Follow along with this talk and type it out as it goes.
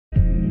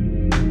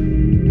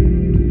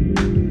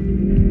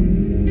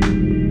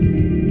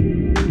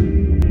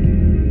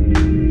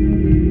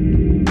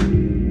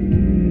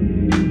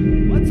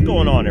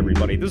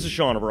everybody? This is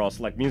Sean of Raw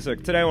Select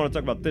Music. Today I want to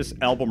talk about this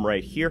album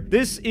right here.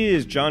 This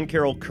is John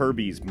Carroll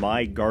Kirby's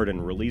My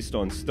Garden, released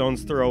on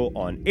Stone's Throw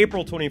on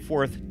April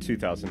 24th,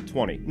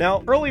 2020.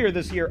 Now, earlier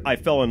this year, I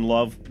fell in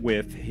love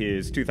with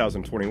his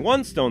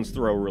 2021 Stone's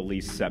Throw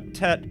release,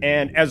 Septet,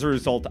 and as a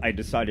result, I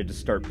decided to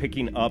start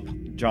picking up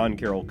John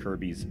Carroll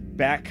Kirby's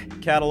back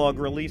catalog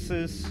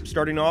releases,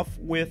 starting off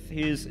with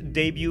his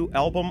debut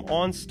album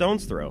on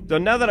Stone's Throw. So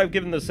now that I've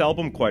given this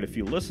album quite a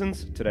few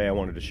listens, today I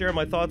wanted to share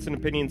my thoughts and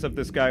opinions of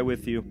this guy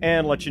with you,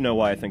 and let you know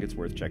why I think it's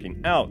worth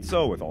checking out.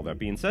 So with all that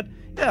being said,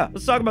 yeah,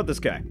 let's talk about this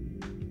guy.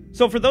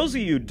 So for those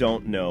of you who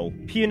don't know,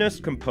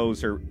 pianist,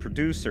 composer,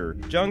 producer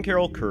John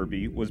Carroll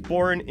Kirby was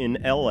born in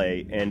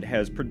LA and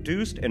has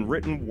produced and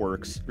written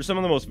works for some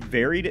of the most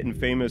varied and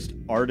famous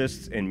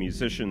artists and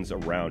musicians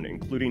around,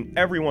 including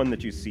everyone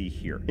that you see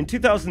here. In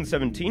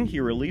 2017,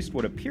 he released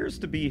what appears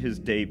to be his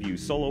debut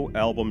solo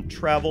album,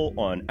 Travel,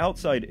 on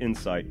Outside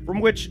Insight, from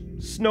which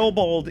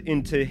snowballed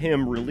into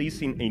him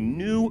releasing a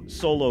new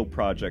solo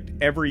project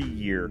every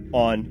year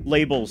on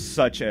labels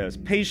such as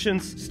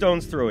Patience,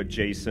 Stone's Throw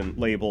adjacent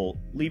label,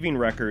 Leaving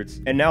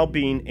Records, and now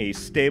being a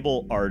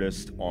stable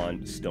artist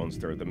on Stone's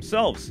Throw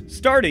themselves.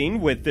 Starting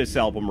with this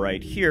album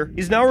right here,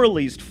 he's now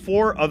released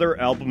 4 other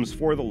albums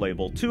for the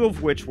label, 2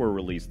 of which were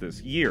released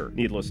this year.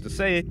 Needless to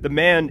say, the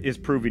man is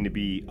proving to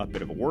be a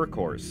bit of a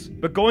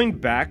workhorse. But going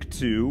back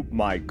to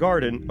My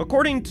Garden,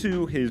 according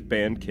to his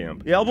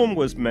Bandcamp, the album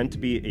was meant to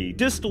be a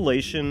distillation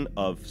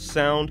of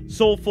sound,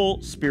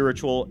 soulful,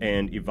 spiritual,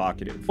 and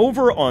evocative.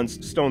 Over on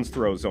Stone's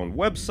Throw's own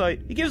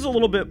website, he gives a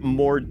little bit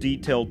more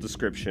detailed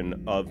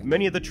description of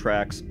many of the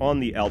tracks on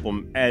the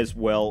album, as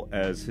well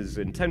as his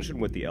intention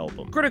with the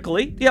album.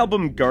 Critically, the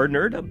album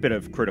garnered a bit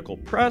of critical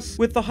press,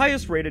 with the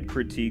highest rated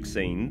critique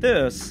saying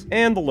this,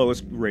 and the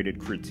lowest rated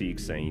critique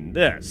saying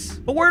this.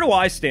 But where do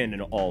I stand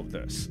in all of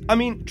this? I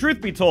mean,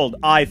 truth be told,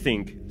 I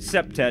think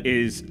Septet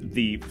is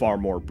the far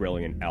more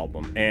brilliant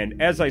album,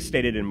 and as I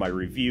stated in my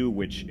review,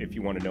 which if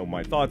you want to know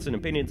my thoughts and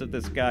opinions of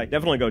this guy,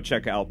 definitely go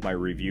check out my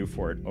review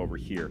for it over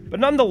here. But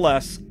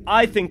nonetheless,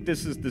 I think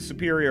this is the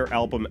superior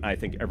album. I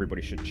think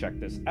everybody should check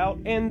this out,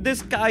 and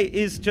this guy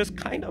is just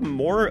kind of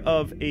more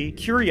of a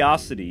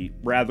curiosity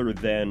rather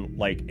than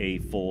like a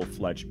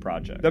full-fledged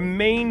project. The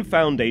main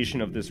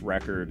foundation of this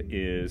record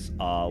is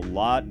a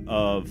lot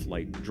of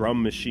like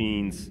drum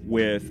machines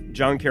with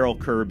John Carroll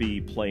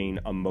Kirby playing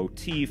a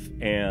motif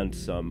and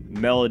some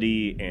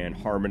melody and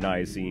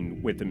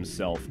harmonizing with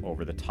himself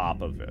over the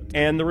top of it.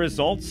 And the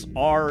results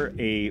are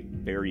a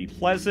very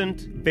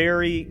pleasant,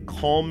 very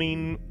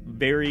calming,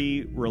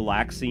 very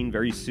relaxing,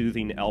 very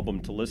soothing album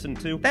to listen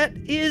to. That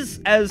is,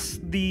 as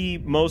the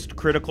most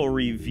critical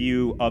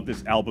review of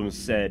this album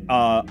said,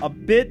 a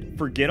bit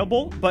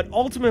forgettable, but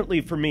ultimately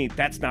for me,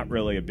 that's not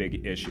really a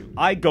big issue.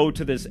 I go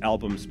to this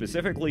album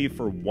specifically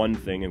for one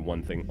thing and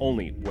one thing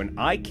only. When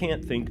I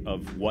can't think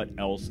of what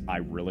else I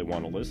really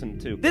want to listen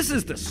to, this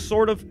is the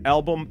sort of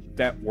album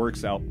that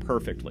works out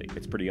perfectly.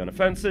 It's pretty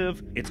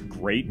unoffensive, it's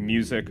great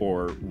music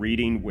for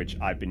reading, which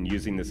I've been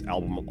using this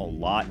album a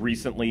lot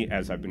recently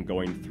as I've been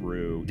going through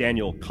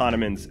Daniel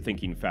Kahneman's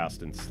Thinking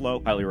Fast and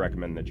Slow. Highly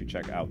recommend that you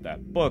check out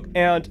that book.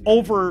 And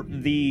over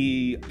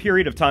the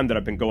period of time that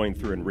I've been going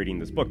through and reading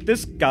this book,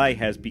 this guy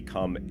has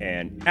become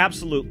an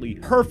absolutely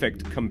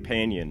perfect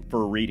companion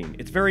for reading.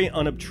 It's very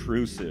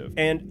unobtrusive.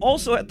 And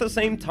also at the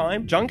same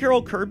time, John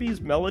Carroll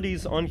Kirby's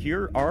melodies on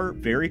here are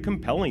very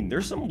compelling.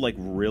 There's some like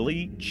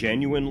really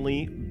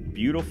genuinely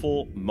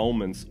beautiful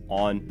moments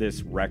on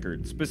this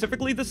record.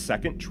 Specifically, the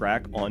second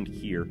track on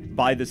here,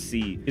 By the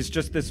Sea, is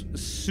just this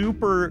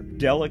super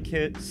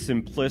delicate,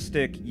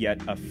 simplistic,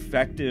 yet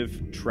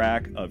effective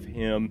track of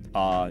him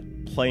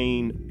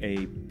playing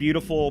a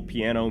beautiful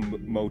piano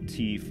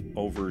motif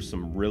over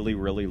some really,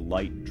 really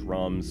light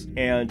drums.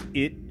 And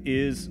it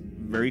is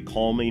very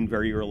calming,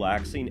 very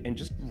relaxing, and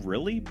just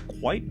really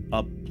quite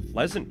a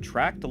pleasant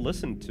track to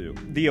listen to.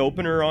 The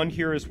opener on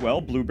here as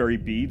well, Blueberry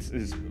Beads,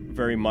 is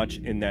very much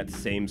in that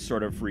same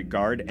sort of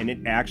regard, and it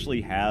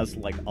actually has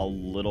like a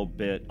little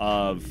bit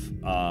of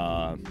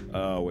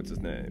what's his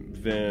name?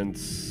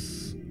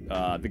 Vince,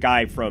 the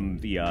guy from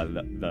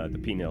the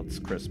Peanuts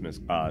Christmas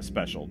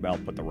special. I'll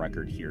put the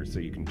record here so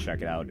you can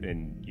check it out,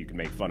 and you can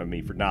make fun of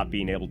me for not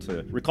being able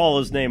to recall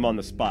his name on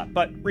the spot.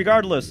 But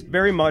regardless,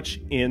 very much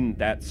in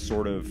that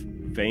sort of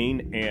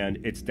vein, and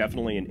it's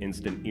definitely an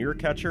instant ear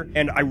catcher.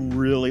 And I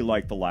really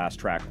like the last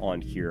track on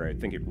here. I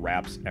think it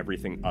wraps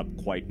everything up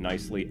quite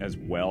nicely, as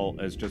well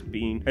as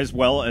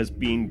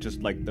being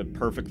just like the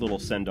perfect little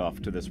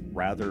send-off to this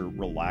rather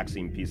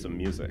relaxing piece of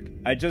music.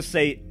 I just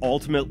say,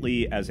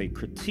 ultimately, as a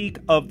critique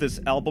of this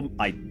album,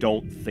 I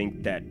don't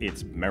think that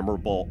it's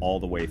memorable all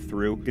the way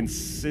through.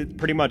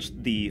 Pretty much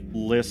the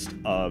list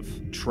of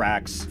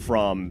tracks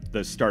from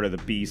the start of the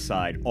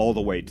B-side all the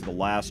way to the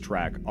last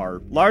track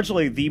are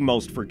largely the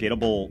most forgettable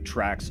incredible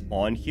tracks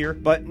on here,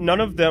 but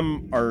none of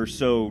them are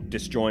so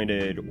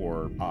disjointed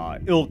or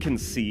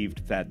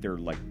ill-conceived that they're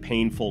like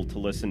painful to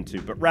listen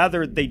to, but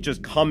rather they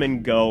just come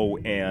and go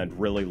and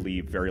really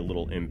leave very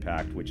little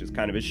impact, which is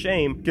kind of a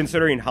shame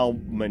considering how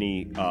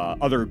many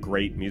other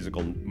great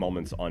musical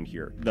moments on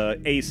here.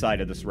 The A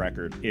side of this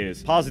record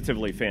is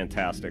positively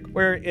fantastic,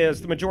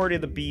 whereas the majority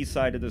of the B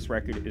side of this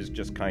record is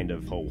just kind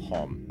of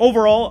ho-hum.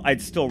 Overall,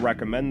 I'd still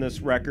recommend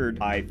this record.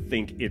 I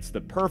think it's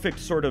the perfect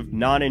sort of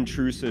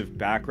non-intrusive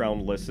background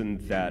listen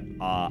that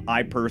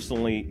I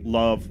personally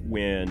love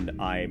when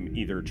I'm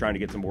either trying to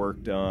get some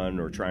work done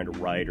or trying to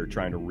write or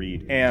trying to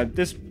read, and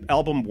this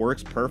album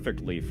works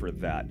perfectly for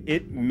that.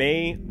 It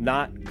may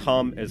not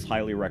come as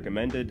highly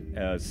recommended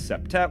as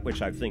Septet,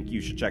 which I think you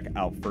should check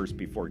out first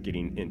before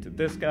getting into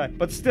this guy,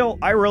 but still,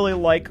 I really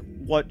like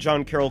what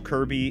John Carroll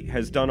Kirby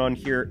has done on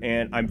here,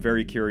 and I'm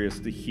very curious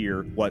to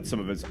hear what some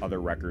of his other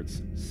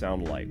records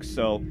sound like.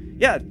 So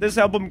yeah, this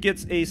album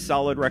gets a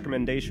solid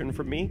recommendation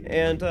from me,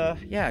 and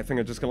yeah, I think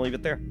I'm just gonna leave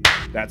it there.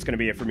 That's gonna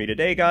be it for me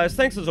today, guys.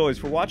 Thanks as always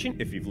for watching.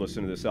 If you've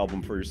listened to this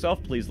album for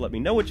yourself, please let me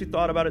know what you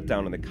thought about it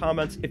down in the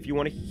comments. If you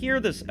want to hear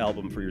this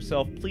album for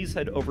yourself, please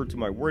head over to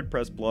my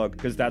WordPress blog,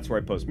 because that's where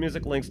I post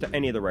music links to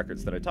any of the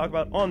records that I talk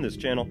about on this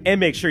channel. And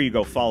make sure you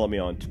go follow me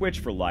on Twitch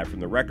for Live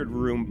from the Record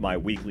Room, my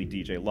weekly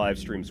DJ live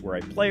streams where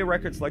I play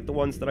records like the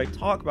ones that I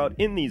talk about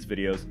in these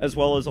videos, as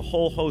well as a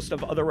whole host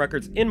of other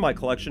records in my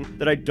collection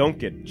that I don't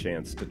get a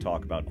chance to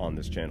talk about on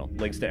this channel.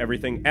 Links to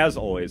everything, as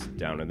always,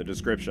 down in the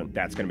description.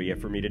 That's going to be it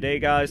for me today,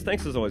 guys.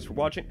 Thanks as always for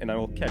watching, and I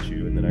will catch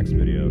you in the next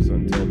video. So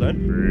until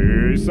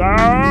then, peace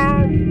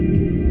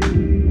out!